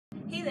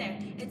Hey there,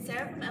 it's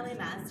Sarah from LA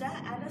Mazda,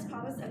 and as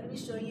promised, I'm going to be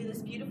showing you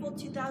this beautiful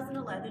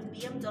 2011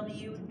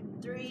 BMW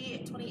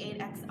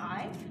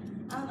 328xi.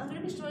 I'm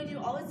going to be showing you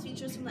all its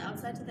features from the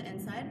outside to the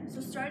inside. So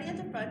starting at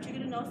the front, you're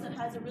going to notice it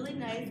has a really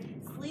nice,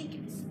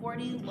 sleek,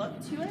 sporty look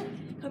to it.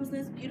 It comes in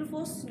this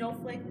beautiful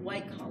snowflake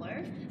white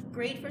color,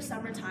 great for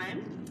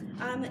summertime.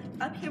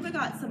 Up here we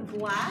got some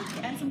black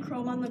and some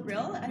chrome on the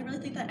grille. I really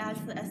think that adds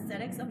to the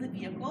aesthetics of the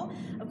vehicle.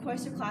 Of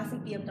course, your classic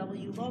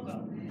BMW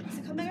logo.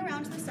 So coming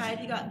around to the side,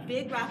 you got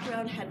big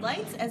wraparound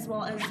headlights as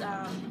well as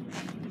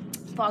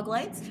fog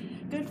lights.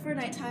 Good for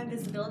nighttime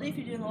visibility. If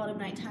you're doing a lot of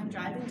nighttime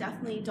driving,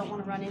 definitely don't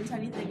want to run into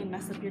anything and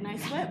mess up your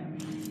nice whip.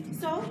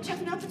 So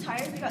checking out the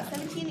tires, we got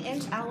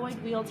 17-inch alloy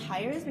wheel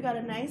tires. We got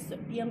a nice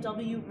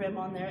BMW rim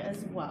on there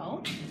as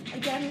well.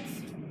 Again, it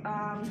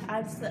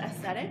adds to the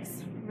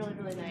aesthetics. Really,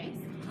 really nice.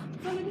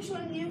 So I'm going to be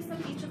showing you some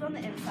features on the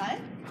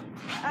inside.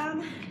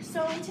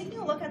 So taking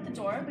a look at the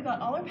door, we got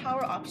all our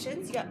power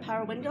options. You got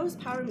power windows,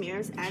 power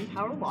mirrors, and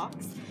power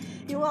locks.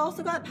 You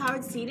also got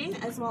powered seating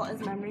as well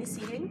as memory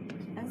seating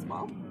as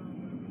well.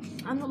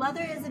 The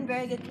leather is in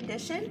very good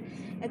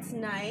condition. It's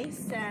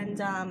nice and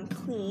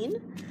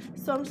clean.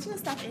 So I'm just going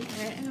to step in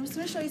here and I'm just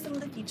going to show you some of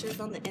the features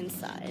on the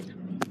inside.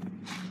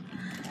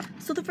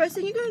 So the first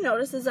thing you're going to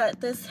notice is that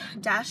this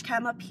dash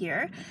cam up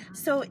here.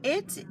 So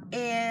it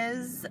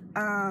is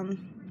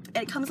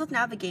it comes with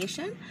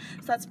navigation,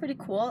 so that's pretty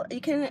cool. You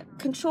can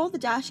control the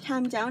dash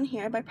cam down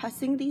here by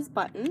pressing these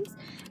buttons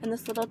and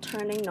this little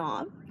turning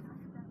knob.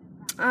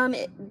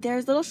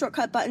 There's little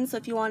shortcut buttons, so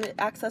if you want to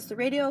access the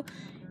radio,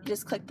 you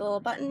just click the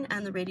little button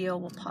and the radio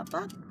will pop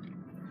up.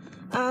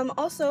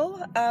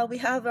 We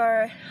have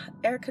our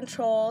air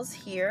controls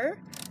here.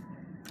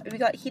 We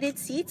got heated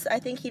seats. I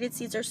think heated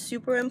seats are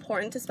super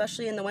important,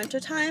 especially in the winter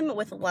time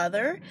with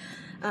leather.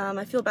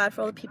 I feel bad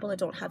for all the people that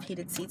don't have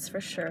heated seats for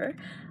sure.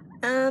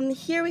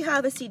 Here we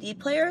have a CD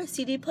player.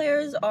 CD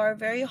players are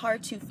very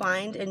hard to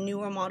find in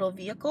newer model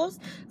vehicles,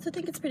 so I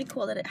think it's pretty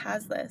cool that it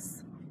has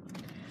this.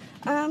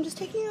 Just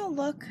taking a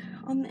look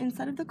on the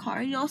inside of the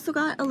car, you also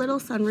got a little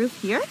sunroof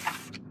here.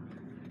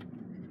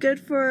 Good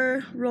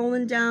for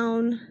rolling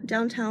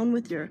downtown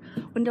with your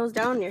windows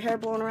down and your hair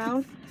blowing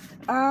around.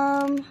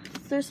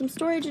 There's some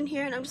storage in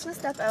here, and I'm just going to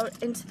step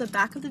out into the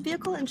back of the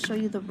vehicle and show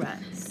you the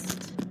rest.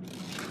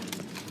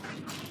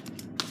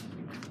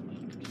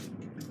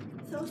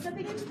 So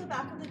stepping into the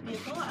back of the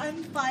vehicle,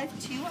 I'm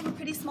 5'2". I'm a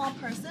pretty small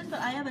person, but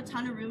I have a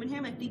ton of room in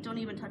here. My feet don't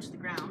even touch the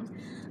ground.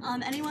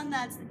 Anyone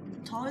that's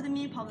taller than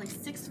me, probably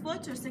 6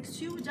 foot or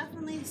 6'2", would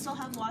definitely still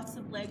have lots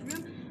of leg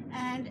room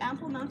and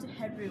ample amount of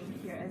headroom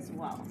here as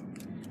well.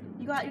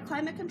 You got your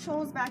climate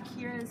controls back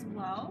here as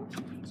well.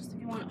 Just if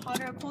you want it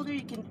hotter or colder,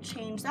 you can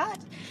change that.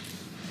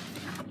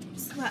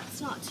 So that's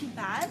not too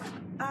bad.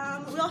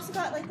 We also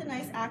got like the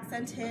nice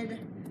accented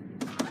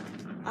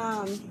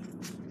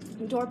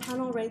door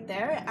panel right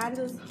there, and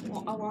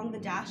along the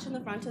dash in the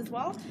front as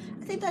well.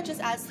 I think that just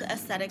adds to the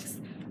aesthetics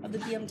of the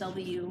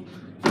BMW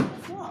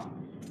as well.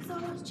 So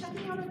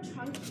checking out our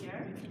trunk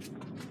here,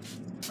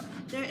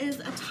 there is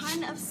a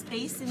ton of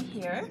space in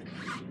here,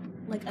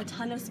 like a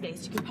ton of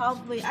space.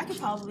 I could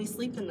probably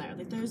sleep in there.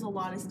 Like there's a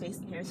lot of space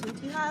in here. So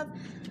if you have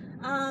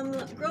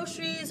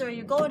groceries or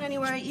you're going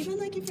anywhere, even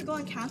like if you're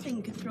going camping,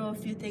 you could throw a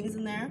few things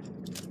in there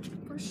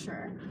for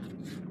sure.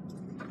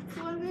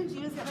 So what I'm going to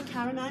do is get my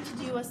cameraman to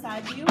do a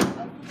side view of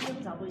the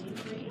BMW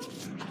for you.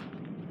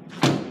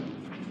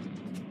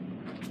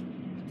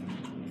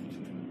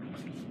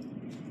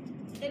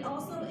 It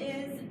also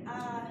is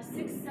a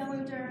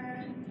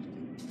 6-cylinder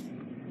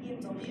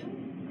BMW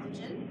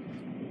engine.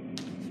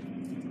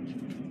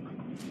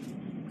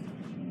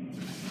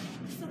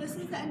 So this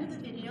is the end of the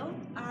video.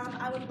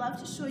 I would love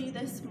to show you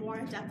this more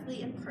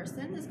depthly in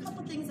person. There's a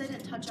couple things I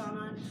didn't touch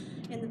on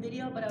in the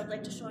video, but I would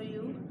like to show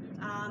you.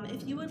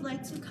 If you would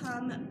like to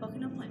come book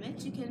an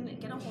appointment, you can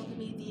get a hold of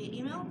me via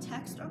email,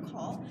 text, or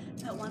call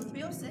at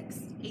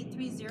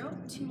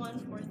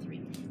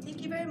 1306-830-2143.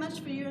 Thank you very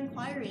much for your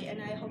inquiry,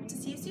 and I hope to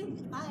see you soon.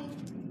 Bye.